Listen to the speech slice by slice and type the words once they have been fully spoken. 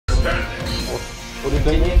What do you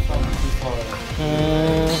think?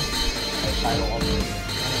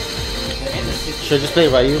 Should I just play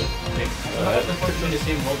Ryu? The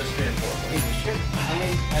same world as 3 and 4. It should. I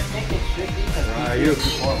think it should be because Ryu.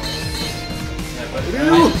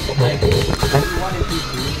 like if you wanted to do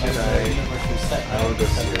like the universal set, I will go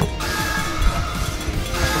see it.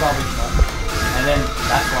 that's probably fun. And then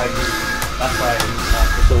that's why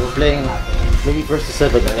So we're playing maybe first to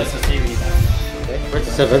 7. that's a series. First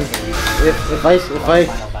to 7.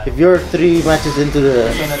 If you're 3 matches into the,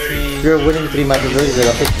 if you're winning 3 matches already, then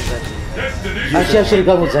I'll take the match. Actually, I should have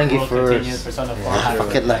gone with Zangief first.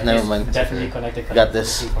 Fuck it, lah, never mind. Definitely connected. Got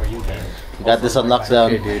this. For you, Got this on lockdown.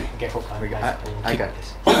 Dude. get hooked on I got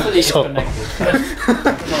this. Hopefully it's So- connected.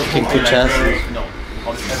 King Kooch has. No. It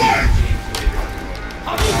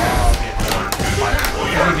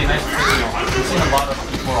would be nice to we've seen a lot of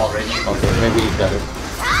people already. Okay, maybe you got it. So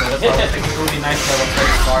that's why I think it would be nice to have a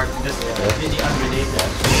fresh start. This is really unrelated.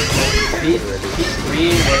 P3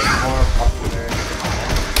 was more popular.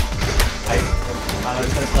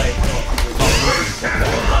 Because like,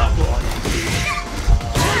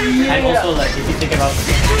 and also like if you think about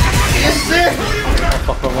Yes, sir!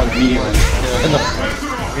 Fuck, I'm on B, man.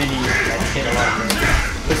 really like hit a lot.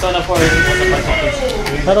 Persona 4 was a bunch of kids.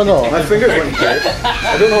 I don't know. My fingers went dead.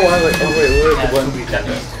 I don't know why. Like, oh wait, where is the one?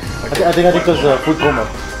 I think it was food coma.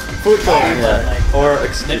 Food coma. Yeah. Or It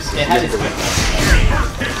excuse. had its I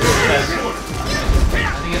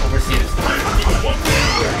think it overseas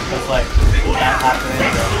because like that happened.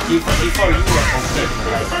 Before you were okay,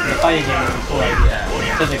 like the fighting game was a cool idea.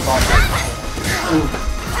 Physics all that. And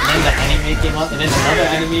then the anime came out, and then another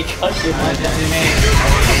anime came out. The anime.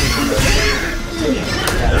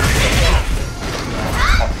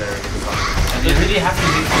 And they really have to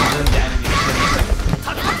make the animation.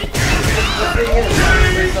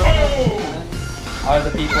 Are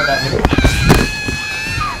the people that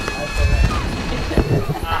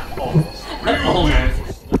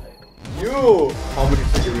almost. You! How many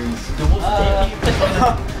figurines? The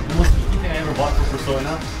most geeky thing I ever bought for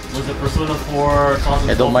Persona was the Persona 4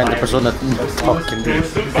 Cosmic I don't mind the Soul Persona. Fucking dude.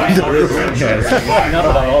 Not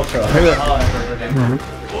about Ultra.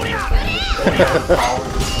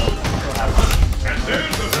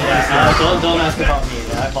 Don't ask about me.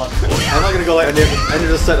 I bought I'm not gonna go like I ended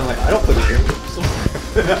the set. I'm like I don't play this game.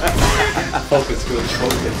 Focus, Kooch,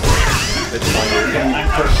 focus. It's fine. I'm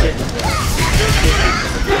for shit.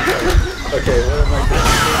 Okay, what am I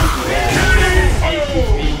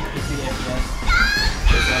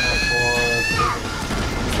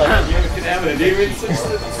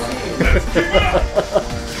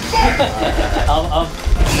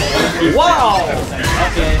Wow!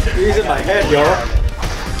 Okay. He's in my head, yo.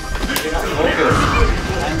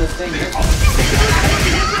 I'm the thing.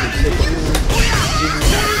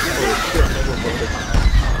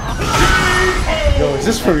 Yo, is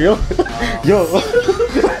this for real? Yo,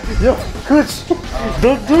 yo, Kooch,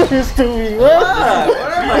 don't do this to me. What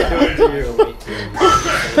am I doing to you?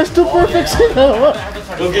 That's too perfect.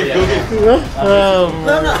 Go give. No.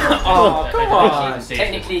 Oh, come on.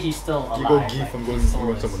 Technically, he's still alive. You go give, I'm going to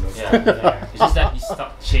someone else. Yeah, yeah. It's just that he's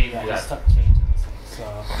stuck chained to He's that. stuck changing.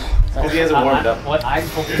 So He hasn't warmed up. What I'm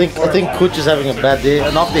hoping I think Kooch is having a bad day.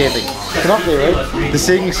 An off day, I think. It's an off day, right? The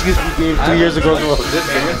same excuse we gave 2 years ago as well. This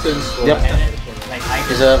game since. Yep. like I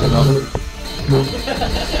He's having an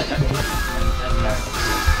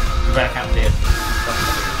But I can't play it.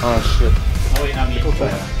 Oh shit. Oh wait, I mean,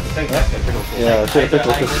 Yeah, I should have picked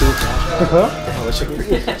up this too. Huh?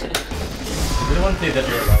 we don't want to play Dead or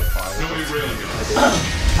Alive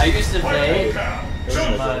 5. I used to play, but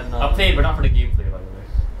I'll play, but not for the gameplay, by the way.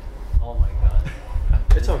 oh my god.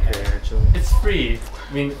 It's okay, actually. It's free.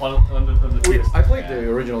 I mean, on the Wait, PS. I played the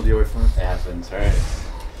original DOA phone. It happens, right?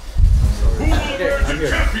 Okay, I'm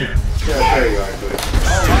here. Yeah, there you are, dude. Oh,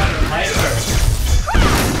 my turn.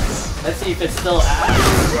 Let's see if it's still ass.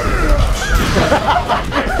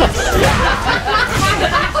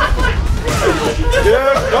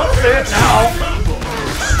 Dude, don't say it now!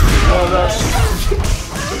 Oh,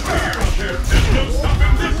 that's...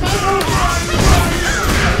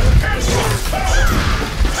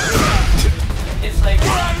 It's like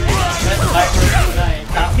that's backwards tonight.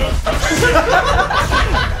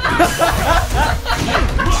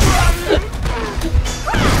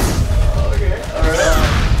 Okay,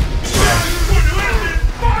 alright.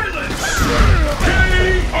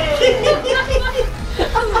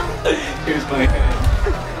 Here's my hand.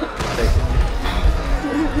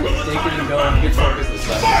 Take it and go. Good focus this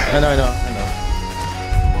time. I know.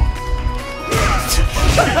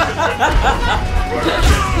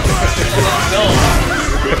 Go.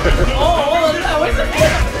 Oh, where's the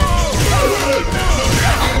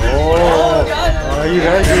He's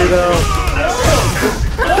angry now.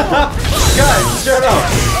 Guys, shut up!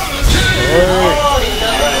 Oh, he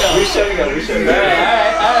doesn't We're shutting up, we're shutting up.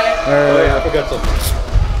 Alright. Oh yeah, I forgot something.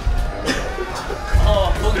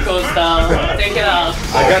 Oh, book goes down. Take it out.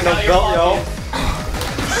 I got no belt, yo.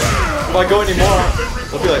 If I go anymore,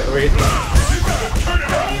 I'll be like, wait.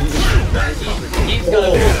 He's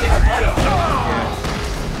gonna be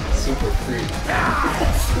Super free.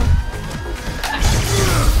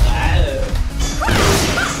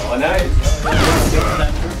 Oh, nice.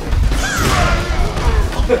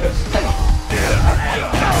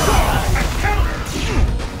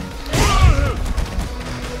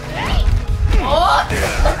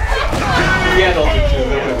 Yeah, no, that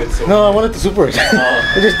would have been so. No, I wanted to super it. I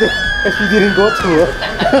just he didn't go through.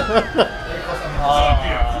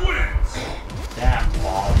 damn.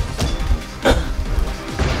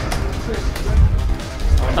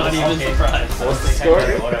 I'm not even surprised. What's the score?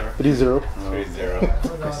 Whatever. 3-0.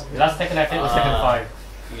 3-0. Last second I think was second 5.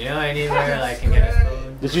 You know anywhere I can get a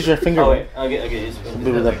phone? Just use your finger. Oh wait, I'll get this.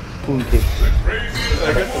 Maybe with that poon kick.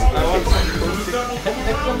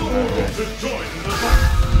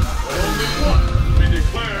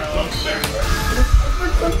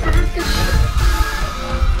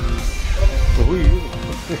 So who are you?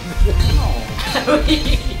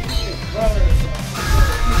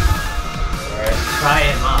 Try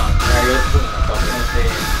it, mom.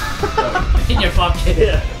 In your pocket.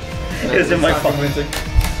 Yeah. It's in my pocket.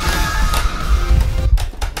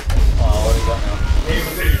 Oh, what do you got now?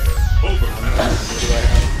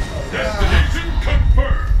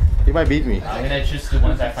 He might beat me. I'm gonna choose the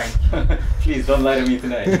ones I find. Please don't lie to me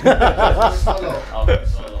tonight. I'll go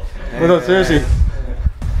solo. Oh no, seriously.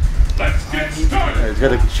 Yeah, he's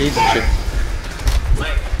got the shades and shit.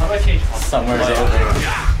 How about I change Somewhere's over. Look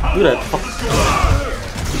at that. Fuck.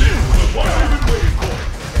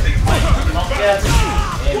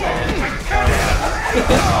 Hey man.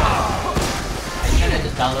 I kinda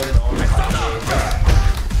just downloaded all my games.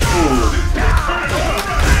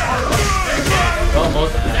 Well,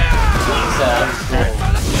 most of them.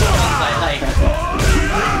 I like.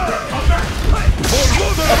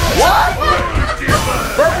 What?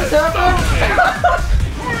 What just happened?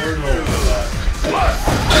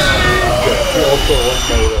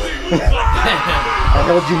 I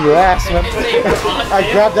held you in your ass, man. I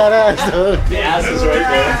grabbed that ass, dude. The ass is right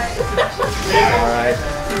there. Alright.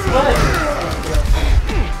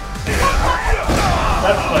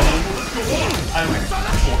 That's funny. I'm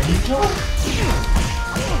Angel?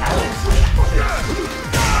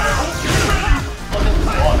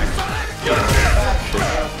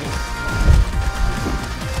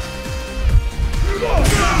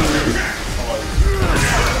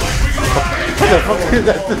 What the fuck is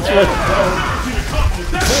that?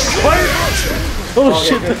 Oh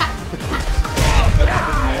shit!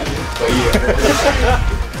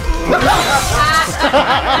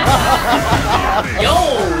 Yo,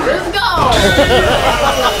 let's go!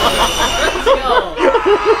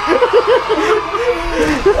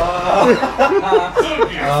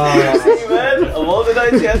 See, man? Of all the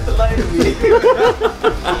nights you have to lie to me.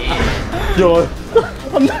 Yo,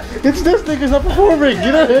 it's this nigga's not performing,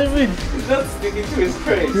 you know what I mean? He's not sticking to his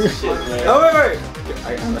craze. Shit, man. Oh, wait. I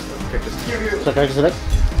must have picked this. So can I just select?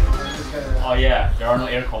 Oh yeah, there are no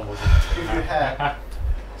air combos.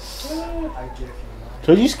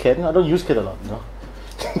 Should I use Kid? I don't use Kid a lot, no.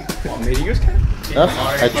 Want me to use Ken? Huh?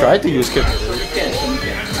 I tried to use Kid. You can.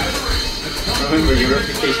 Remember, your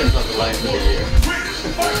reputation's on the line for the year.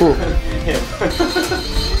 Who? Him.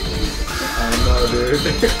 I know, dude.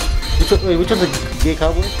 Which one's a gay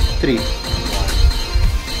cowboy? 3.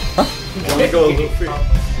 Huh? One goal, free.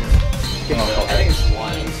 I think it's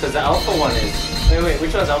 1. Because the alpha one is... Wait,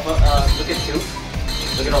 which one's alpha? Look at 2.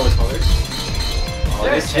 Look at all the colors. Oh,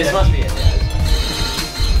 this must be it, yeah.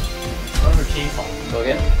 Go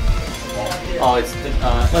again? Oh, it's the... No,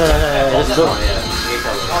 this one, yeah. Gay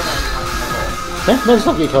color. Huh? No, it's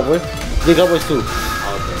not gay cowboy. Gay cowboy is 2. Okay.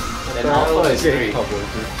 Then alpha is 3.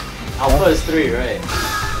 Alpha is 3, right?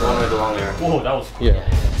 The one with the long hair. Whoa, that was cool. Yeah.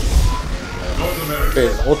 Okay,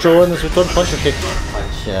 Ultra 1 is return punch or kick?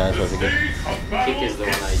 Punch. Yeah, that's what I get. Kick is the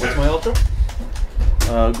one I use. What's my ultra?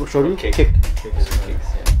 Shoryuken? Kick. Kick. Kick is the kicks,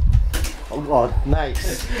 yeah. Oh,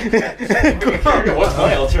 nice. What's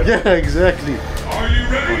my ultra? Yeah, exactly. Are you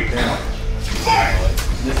ready?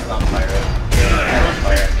 This is on fire. Yeah, on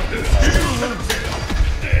fire.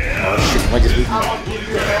 Oh shit, might just beat me.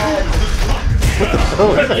 What the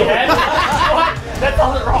hell is that? What? That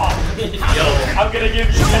sounded wrong. Yo, I'm gonna give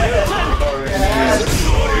you 10.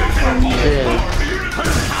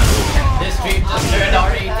 This stream just turned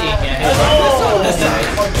R18. Yeah.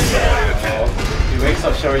 You mix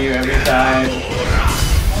up show you every time.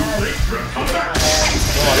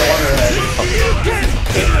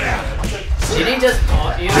 Did he just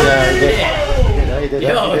call you? Yeah, he did.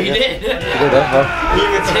 Yo, he did. He did that, bro. He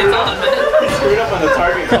even It's on, man. screwed up on the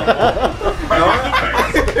target.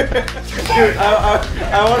 Dude,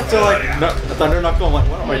 I want to like thunder knuckle. I'm like,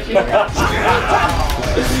 what am I doing?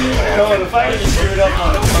 No, the fight just screwed up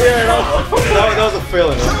on it. Yeah, that was a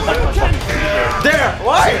failing. There!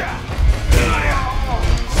 Why?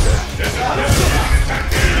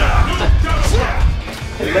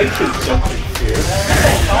 I like his jumping here.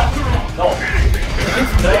 No.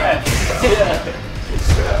 It's bad. Yeah.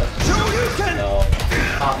 No.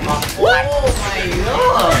 What? Oh my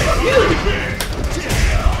god, dude!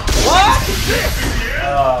 What?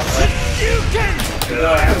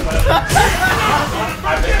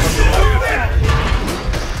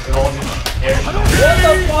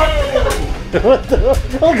 What the?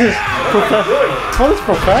 All this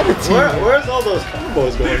profanity. Where's all those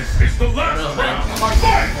combos going? It's the last round.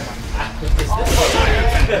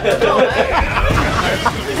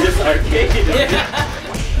 Is this arcade?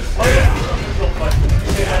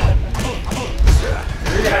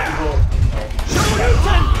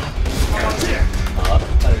 I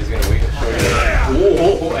thought he was gonna wait a short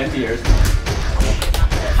oh, anti-airs.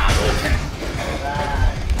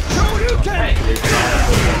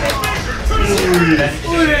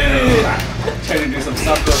 Trying to do some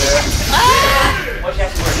stuff over there.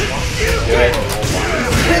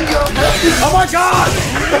 Oh my god!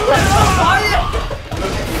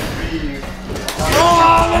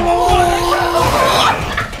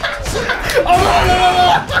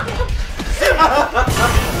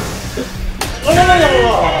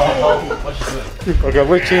 Okay,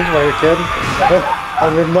 we changed my Ken.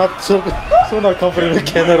 I'm not so not confident with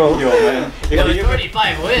Ken at all. Yo, man. It was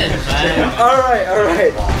 35 wins, man.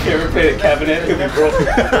 Alright. If you ever played a cabinet, it'll be broken.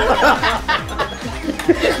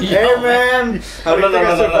 Hey man! How do you think I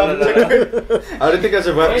survived? How do you think I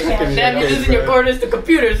survived? Damn, you're losing your quarters to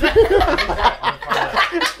computers, man.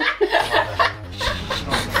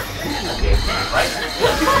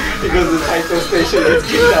 Because the Taito station is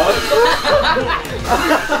kicked out.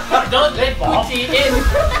 Don't let Kooch in.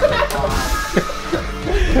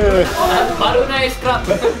 Baru na scrap.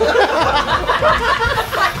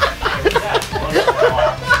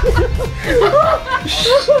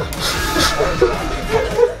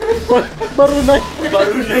 Baru naik.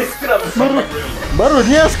 Baru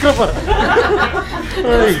niya scrap ah.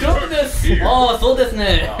 Ay. Scrap desu. Oh, so desu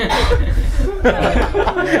ne.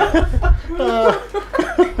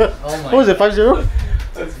 What was it? 5-0?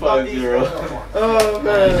 That's 5-0. Oh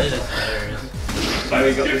man. Now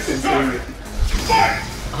we got this insane.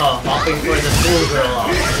 Oh, hopping for the schoolgirl off.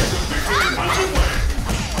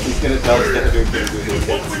 He's gonna tell us to do things with his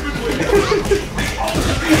kids.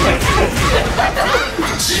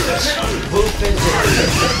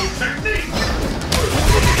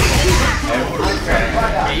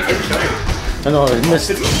 Yeah, you can show it. I know, I missed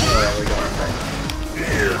it.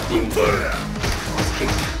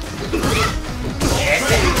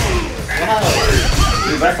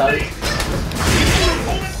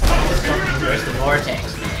 Where's the vortex,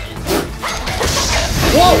 man?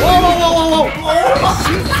 Whoa!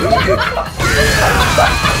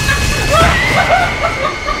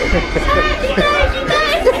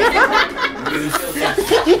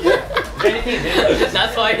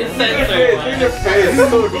 That's why it's censored. Your face is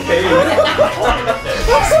so pain.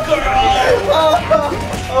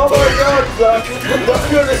 Oh my god, Zach! Don't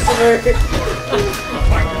do this to me!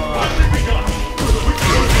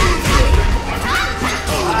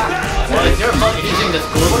 Well, it's your fault you're using the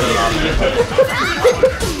schoolgirl off.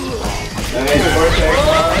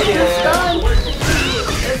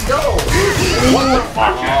 Let's go!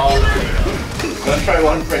 Let's try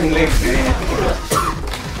one friendly.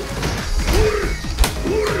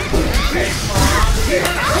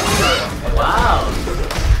 Wow!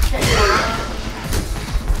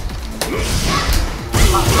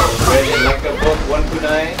 Ready, like a book,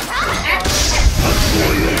 129.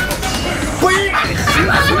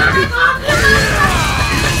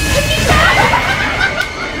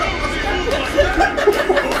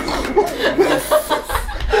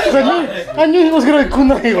 I knew he was gonna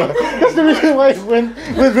kunai. That's the reason why I went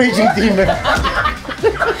with Raging Demon.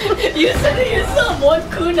 You said it yourself, one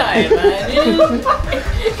kunai, man. You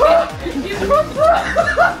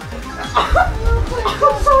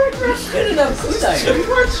shouldn't have kunai.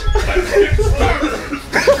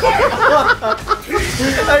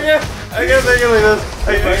 I guess I can like this. I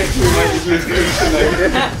guess we might just use this tonight.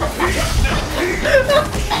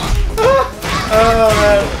 Oh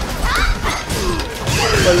man.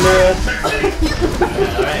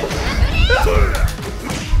 Alright.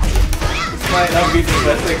 This might not be the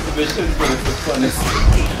best exhibition, but it's the funnest.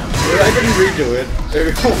 I didn't redo it.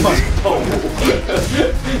 Oh.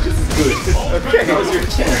 This is good. Okay, that was your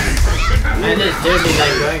chance. And it's literally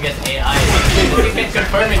like going against AI. You can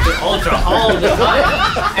confirm it to Ultra all the time.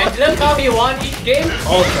 And look how he won each game?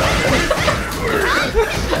 Ultra.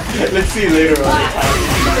 Let's see later on.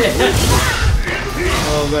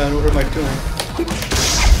 Oh man, what am I doing?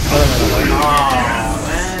 Oh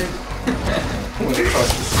man. I'm gonna cross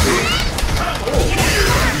the screen.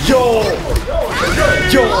 Yo!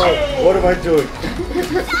 Yo! What am I doing?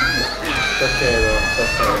 It's okay though, it's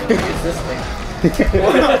okay. It's this thing.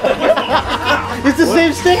 It's the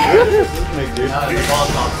same stick. Make dude. The ball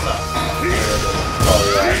top sucks.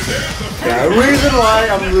 Yeah, reason why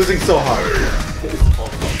I'm losing so hard.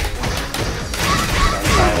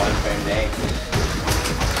 Taiwan frame day.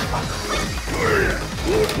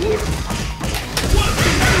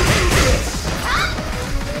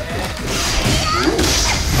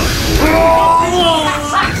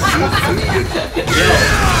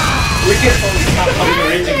 We can stop how the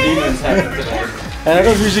raging demons happen today. And I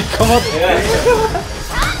don't usually come up.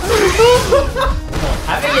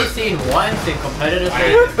 Having it seen once in competitively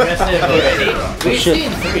aggressive already, we've shit.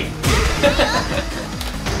 seen 3.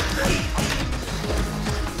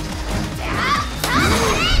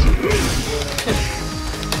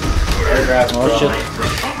 Aircraft. Oh shit.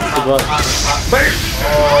 Good one.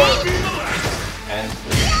 And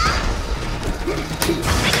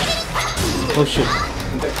Oh shit.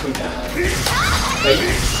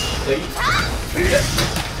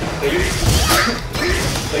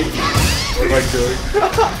 What am I doing?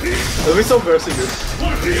 That'll be so embarrassing, dude.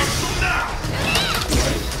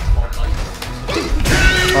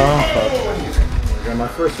 Oh Yeah, my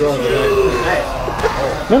first run.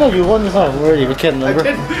 fuck. No, you won this one already. We can't remember. I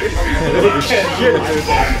didn't do shit, dude.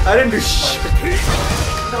 I didn't do shit.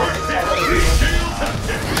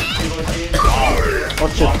 Oh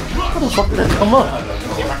shit. How the fuck did that come up?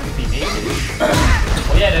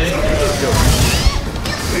 Oh yeah, that is.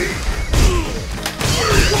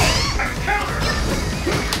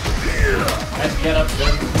 Let's get up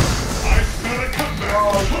then.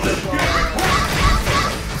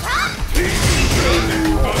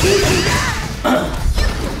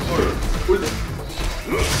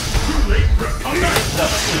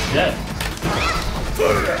 Dead.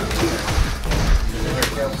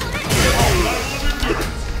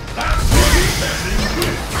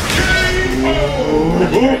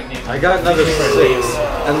 I got another 6,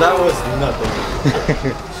 and that was nothing.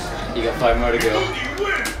 you got 5 more to go.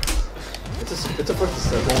 It's a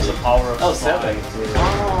 47. The power of Oh, 7.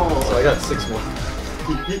 Oh. So I got 6 more.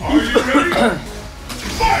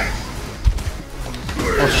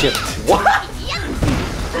 Oh shit. What?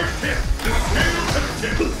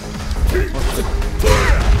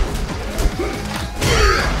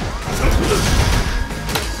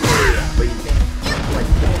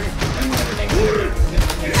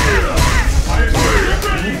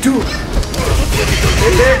 Dude!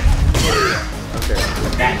 Hit it! Okay.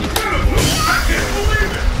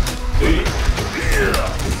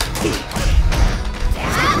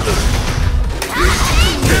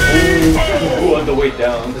 Ooh, on the way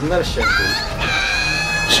down. Isn't that a shame, dude?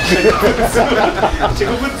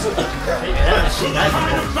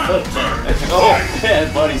 Oh,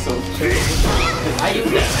 man, body soap. I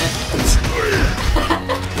use that, man.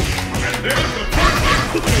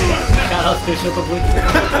 Shout out to Super Boy.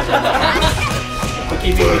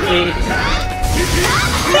 Wiki Wiki.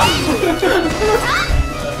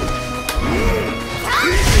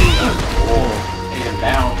 Oh, and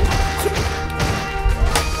down.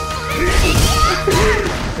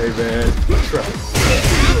 Hey man, trust.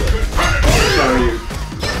 Sorry.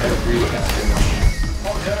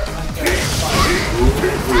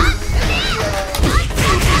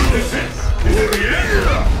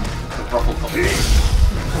 Ruffle couple.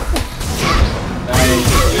 Nice.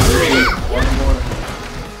 One more.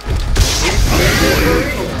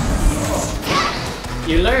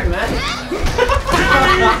 You learn, man.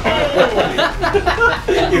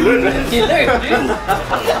 You learned that. You learn, dude.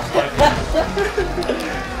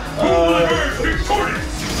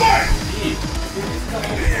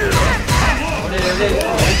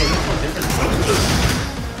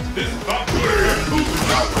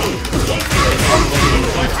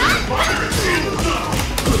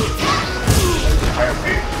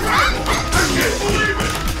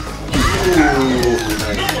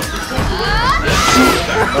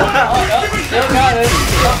 Still got it.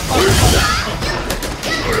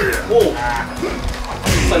 Whoa.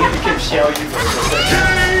 It's like we can shell you.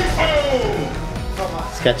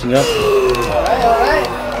 catching up. Alright.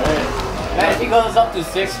 Man, if he goes up to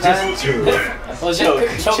 6, man. Well,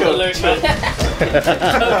 just choke alert, man.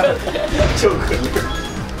 Choke alert.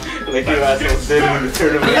 Like your asshole's dead in the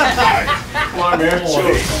tournament. Come on, man.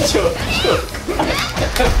 Choke.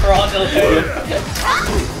 Fraud alert.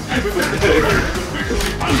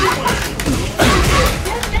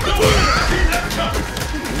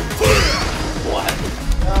 What?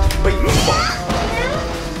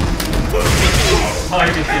 Oh,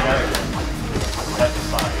 you can see that. That's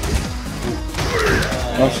fine.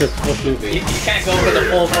 Oh shit, oh shoot. You can't go for the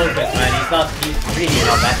full focus, man. He's really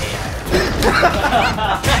not that AI.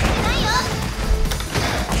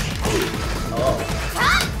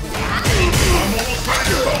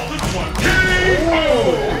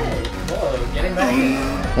 Oh, getting back in.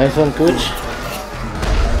 Nice one, Kooch.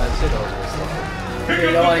 You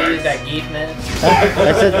don't want to use that geef, man?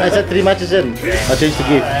 I said 3 matches in. I'll change the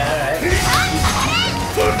geef. Alright.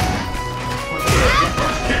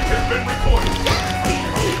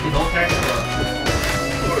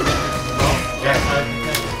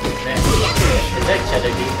 Is that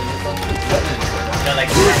cheddar geef? No,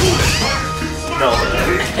 like No.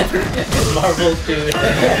 Marvel 2.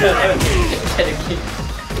 Cheddar geef.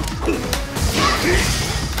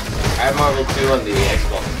 I have Marvel 2 on the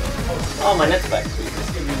Xbox. Oh, my net's back. Sweet.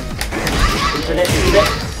 Internet.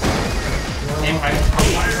 Name right.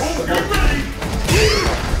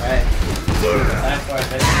 Alright. Time for it.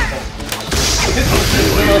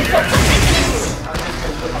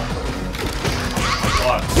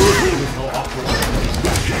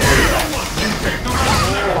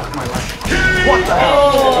 What the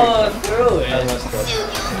hell? Oh, through it.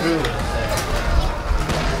 Through it.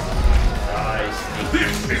 Nice.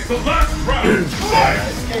 This is the last round.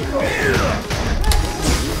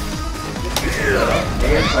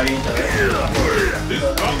 They're fighting each other.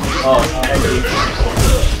 Oh,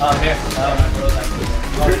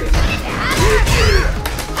 Thank you.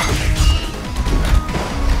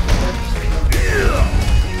 Here.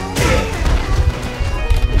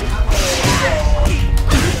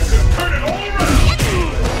 turn it all around.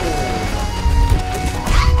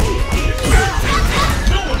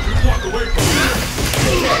 No one can walk away from this.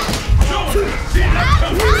 No one can see that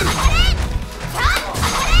coming.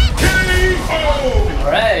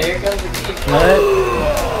 Alright, here comes the geef.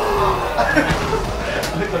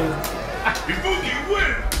 Ibuki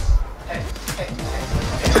wins.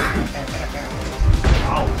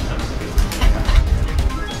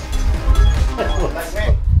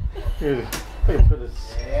 Dude, wait for this.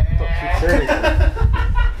 Seriously.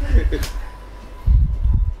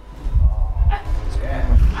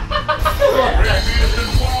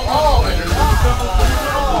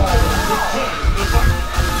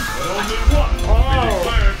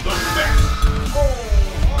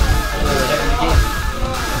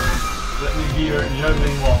 Let me be your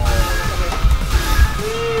juggling wall.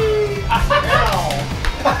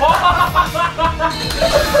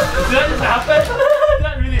 Did that just happen? Did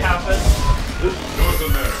that really happen? North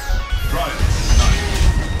America. Try it.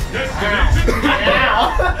 Destination.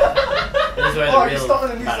 This is where the real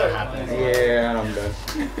battle happens. Yeah, I'm done.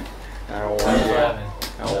 I don't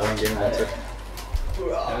want to game. That's it.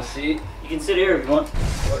 Have a seat. You can sit here if you want.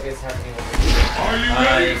 What is happening over here? Are you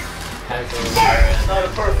ready? It's not a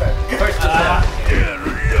perfect. First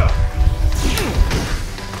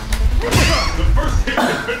The first hit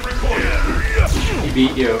has been recorded. He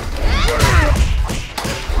beat you.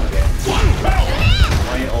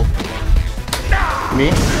 Me?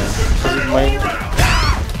 This is mine.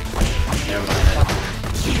 Never mind.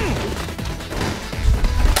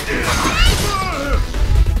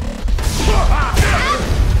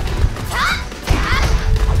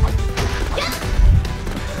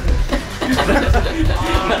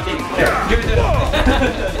 Give it to him.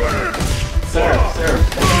 Serve.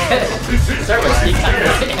 Service.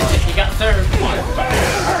 He got served.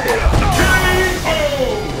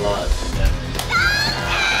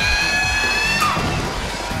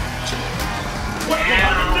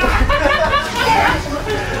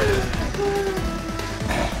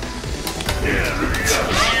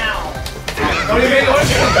 Don't even go to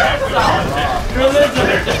you're a lizard.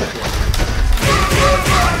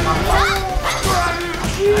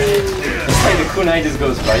 It's like the kunai just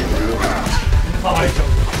goes right through.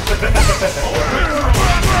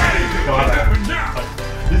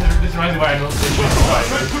 This reminds me why I don't think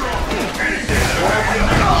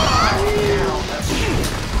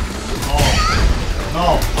no.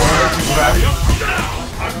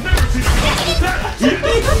 I've never seen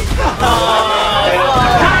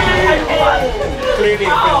Clearly,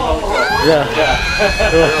 Yeah.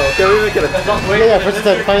 Can we make it a Yeah, first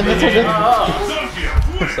time. Fine, that's all good.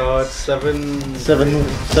 Champion So it's 7-3.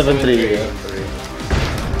 7-3. Yeah.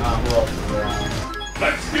 Who else is around?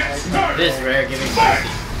 This rare giving mercy.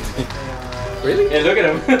 Really? Yeah, look at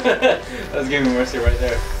him. I was giving mercy right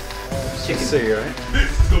there. Chicken see, right?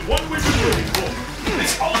 This is the one we've been waiting for.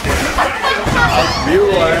 You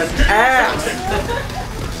are an ass!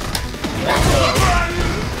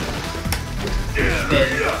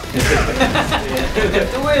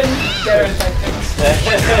 The win! Darren Tactics.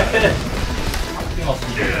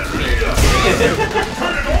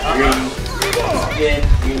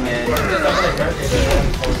 Green man.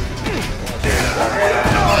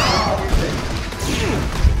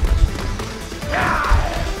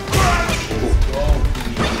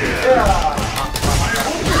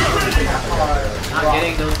 Not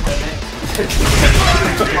getting those connects.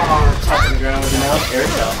 Chopping ground with an air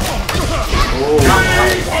shot.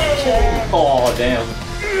 Oh, damn.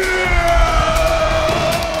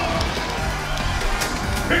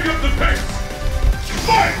 Pick up the pace.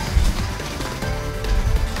 Fight!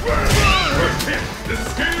 First hit, the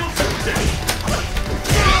scales have tipped.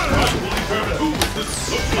 Will determine who is the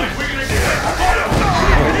looks like we're gonna get.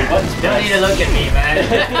 Don't need to look at me, man.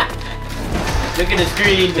 Look at the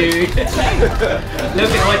screen, dude. Look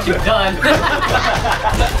at what you've done.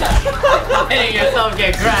 Letting yourself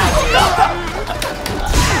get grabbed.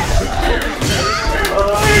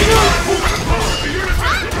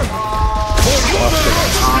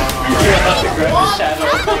 You're about to grab the shadow.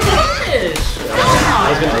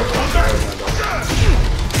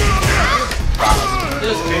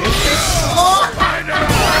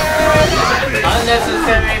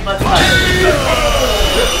 Unnecessary, but fun.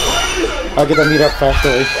 I'll get a meet up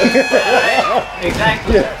faster.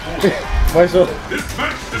 Exactly. Yeah. Might as well. This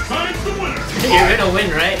match decides the winner. You're gonna win,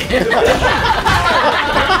 right? If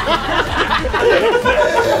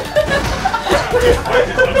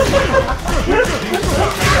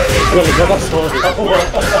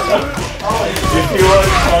you want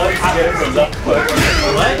pots, get it from that foot.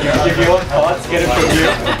 What? If you want pots, get it from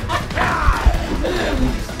here.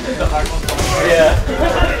 Yeah.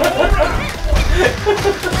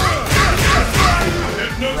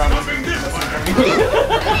 There's no stopping this one.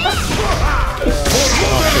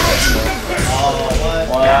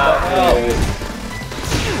 Wow.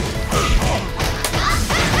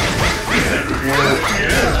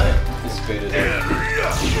 This great is it. I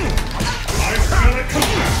smell it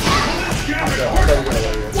coming. Let's get it.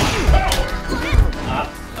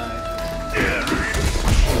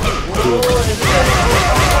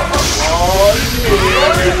 Did you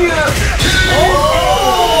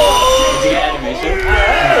get animation?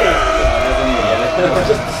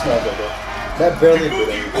 Just a small bit. That barely did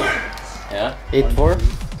anything. Yeah. 8-4?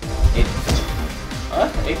 8. Huh?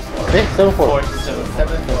 8-4. Hey, 7-4.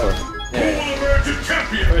 7-4. Yeah. Emerging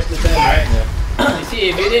champion. First to 10, right? You see,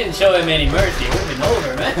 if you didn't show him any mercy, it would have been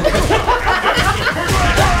over, man.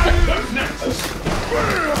 What's next?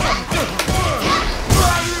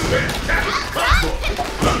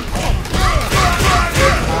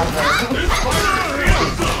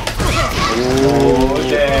 Oh,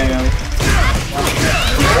 damn.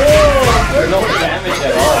 No damage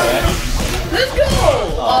at all, man. Let's go!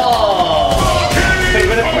 Oh! It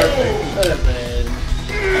would have perfect. Would have been.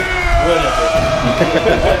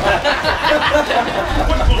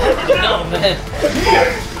 No, man.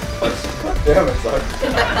 Damn it, son.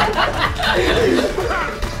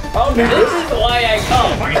 This is why I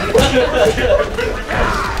come.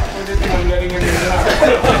 I'm letting him in.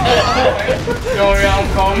 Don't worry, I'll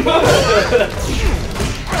come.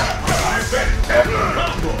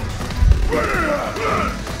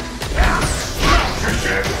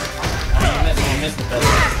 You missed the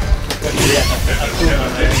best.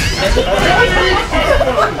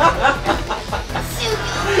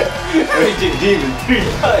 Demon 3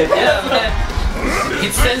 times. Yeah, man.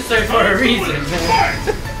 It's censored for a reason, man.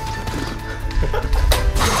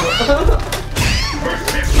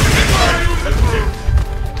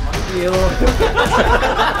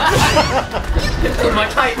 Too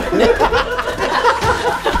much hype.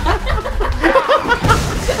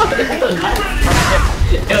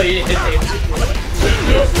 Yo, you didn't hit me.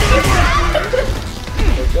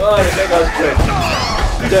 God, I think I was quick.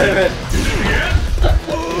 Damn it.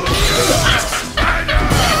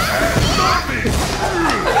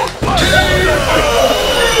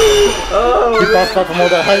 Oh, He passed out from all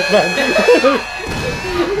that hype, man.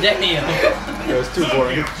 Damn. it was too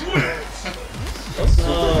boring.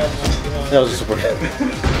 That was super.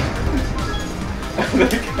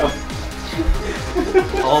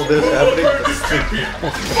 All this happening.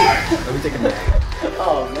 Let me take a nap.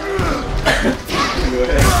 Oh, man. Go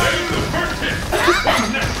ahead.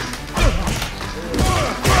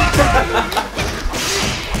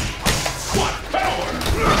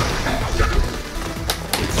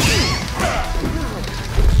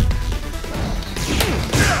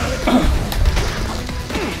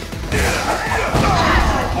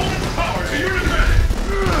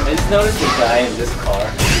 noticed the guy in this car.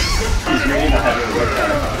 He's really not having a good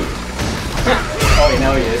time. Oh, wait,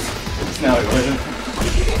 now he is. No, he wasn't.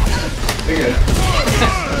 Look at it.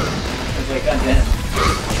 It's like, goddamn.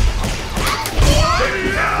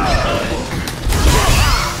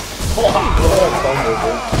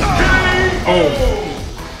 Oh!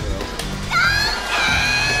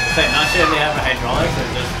 It's like, not sure if they have a hydraulics or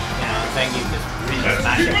just, you know, it's like you just really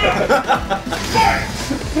smash it.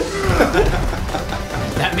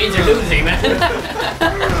 That means you're losing, man.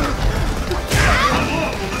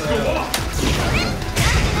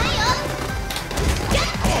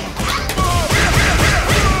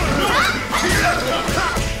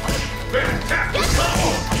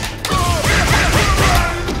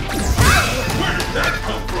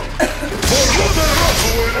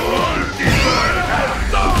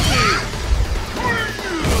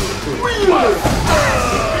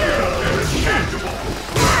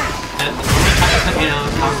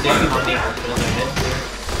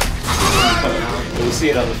 We'll see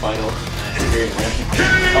it on the final. Oh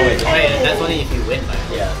wait, that's only if you win, man.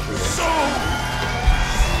 Yeah, true.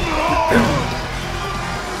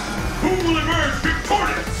 Who will emerge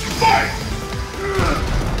victorious? Fight!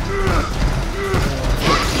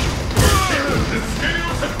 The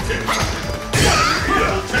scales have tipped.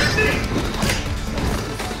 Double technique.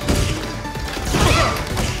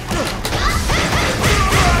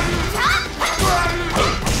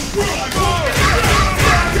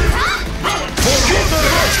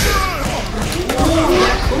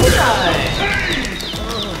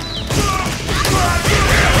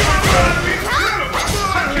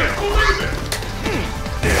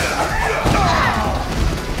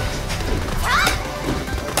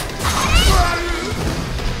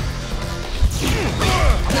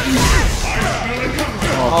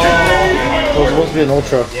 It was supposed to be an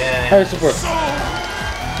ultra. Yeah. Hey, super. You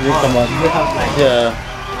didn't come on. Yeah.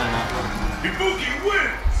 Ibuki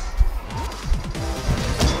wins!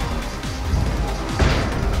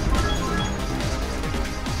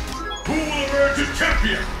 Who will emerge a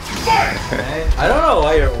champion? Fight! I don't know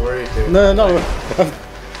why you're worried, dude. No.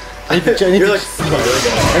 I need to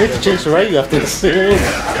change the radio after this. You don't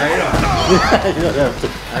have to.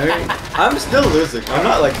 I mean, I'm still losing. I'm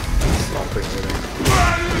not like stopping winning.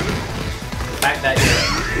 The fact that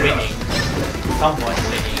you're winning, somewhat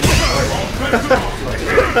winning,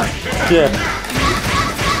 Yeah.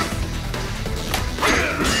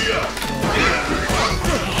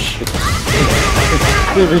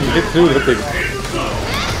 Didn't even get through the thing.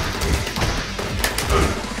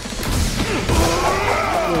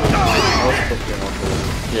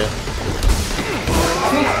 Yeah.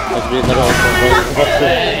 Must be another one.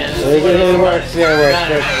 It works. Yeah, it works.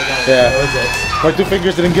 Yeah. My two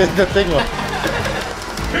fingers didn't get that thing one.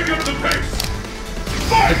 Pick up the pace!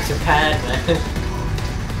 it's Japan, man.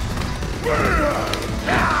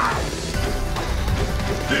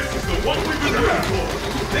 This is the one we've been waiting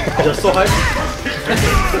for! You're so hyped.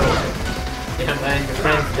 Yeah, man, your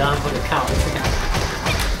friend's down for the count.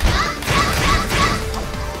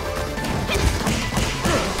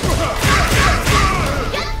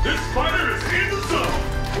 This fighter is in the zone!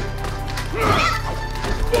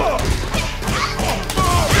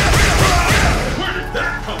 Where did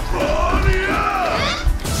that come from?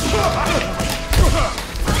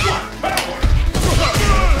 What power!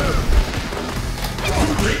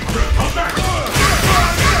 Great comeback!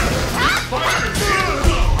 This fighter is in the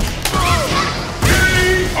zone!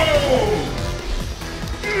 KO!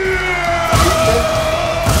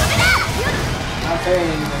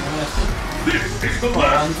 This is the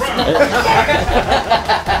last round!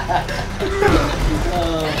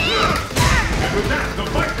 And with that, the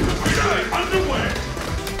fight is officially underway!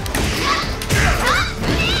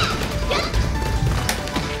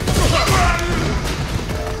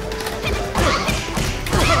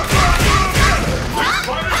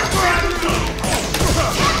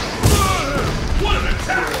 What an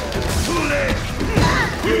attack!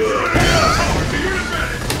 Use your power to your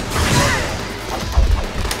advantage!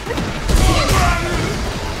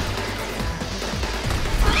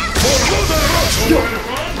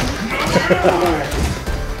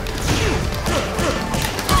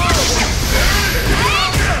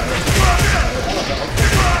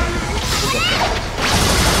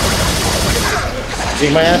 See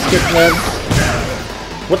my ass kicked, man.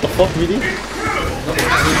 What the fuck, really?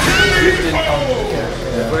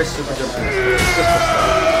 Very super jumping.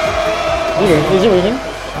 Is it winning?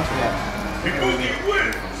 Ibuki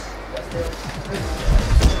wins!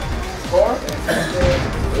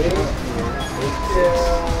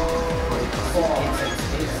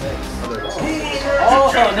 Oh,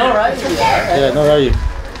 no, right? Yeah, no Ryu.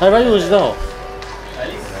 Hi, Ryu was down.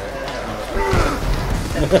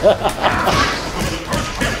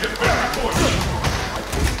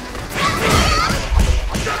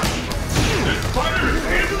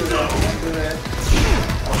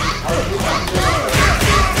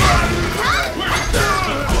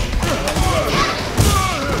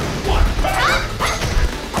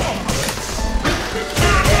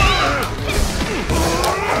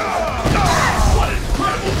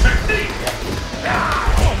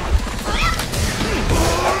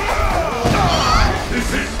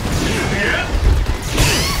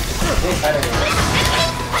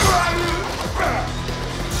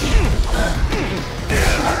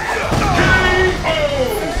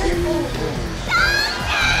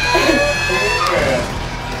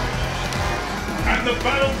 And the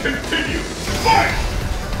battle continues! Fight!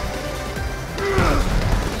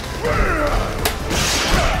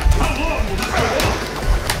 How long will this go on?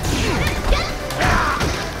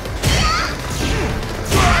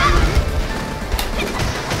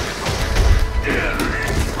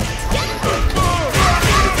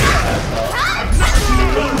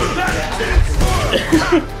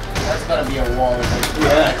 That's gotta be a wall.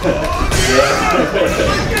 Yeah.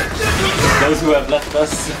 Those who have left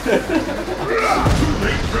us.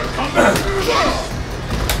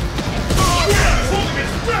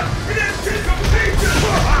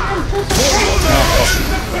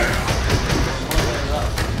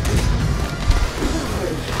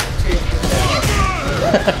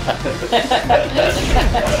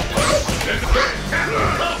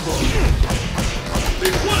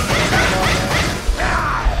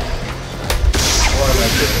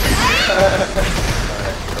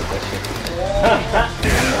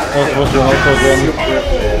 What's your auto again?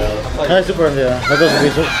 Hi, super, yeah. That doesn't be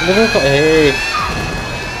so. Hey!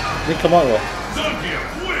 Didn't come out well.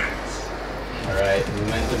 Alright,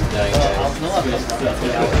 momentum dying, guys.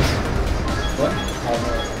 What?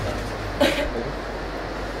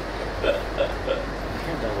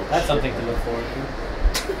 That's something to look forward to.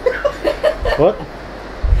 What?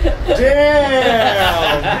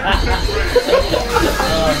 Damn!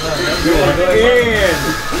 Again!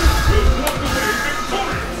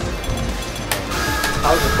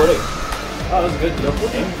 How's the pudding? Oh, it was good. No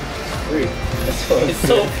pudding. Free. It's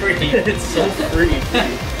so free. It's so free.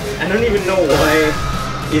 I don't even know why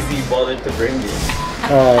Izzy bothered to bring this.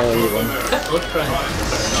 Oh, even. Let's try.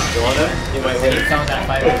 You wanna? You might win. It sounds that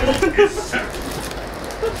fire.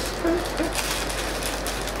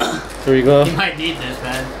 Here we go. You might need this,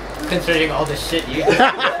 man. Considering all the shit you do.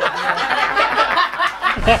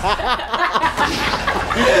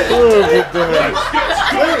 Oh, big damage.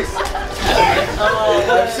 Please!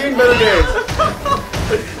 I've seen better days.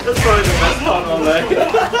 That's probably the best part of my life.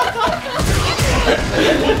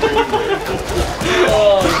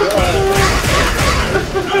 Oh, God.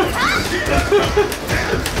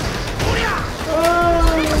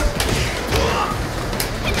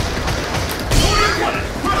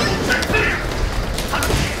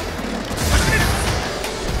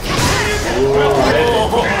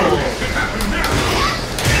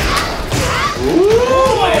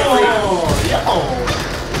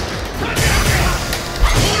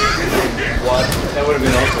 What? That would have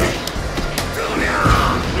been awesome.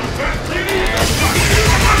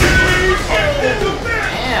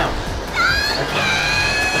 Damn.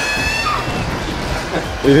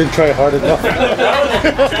 We didn't try hard enough.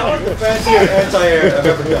 That was the fanciest anti-air I've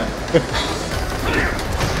ever done.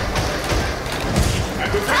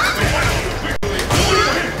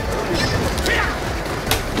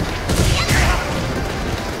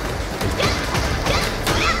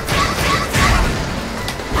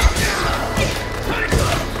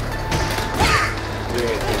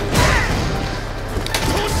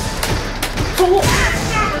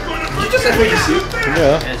 You just had to see.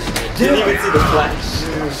 Yeah. Didn't even see the flash.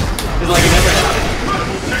 It's like it never happened.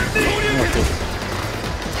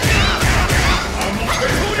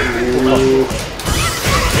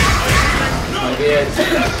 Might be it.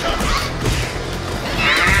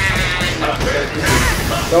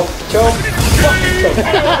 Choke, choke, fucking choke.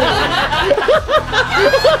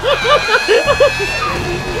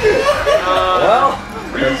 Well,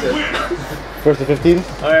 that's it. First to 15?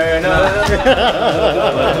 Alright, no.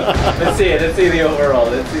 Let's see it. Let's see the overall.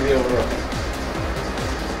 Let's see the overall.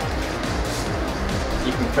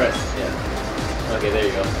 You can press, yeah. Okay, there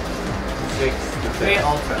you go. 6 to 3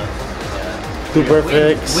 ultras. Yeah. 2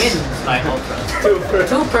 perfects. Wins by ultras.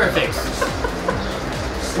 2 perfects.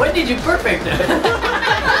 When did you perfect them?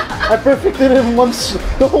 I perfected him once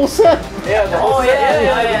the whole set. Yeah, the whole set,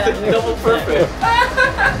 yeah. It's a double perfect.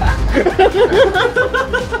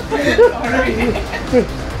 Alright,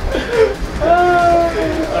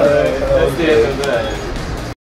 that's the end of that.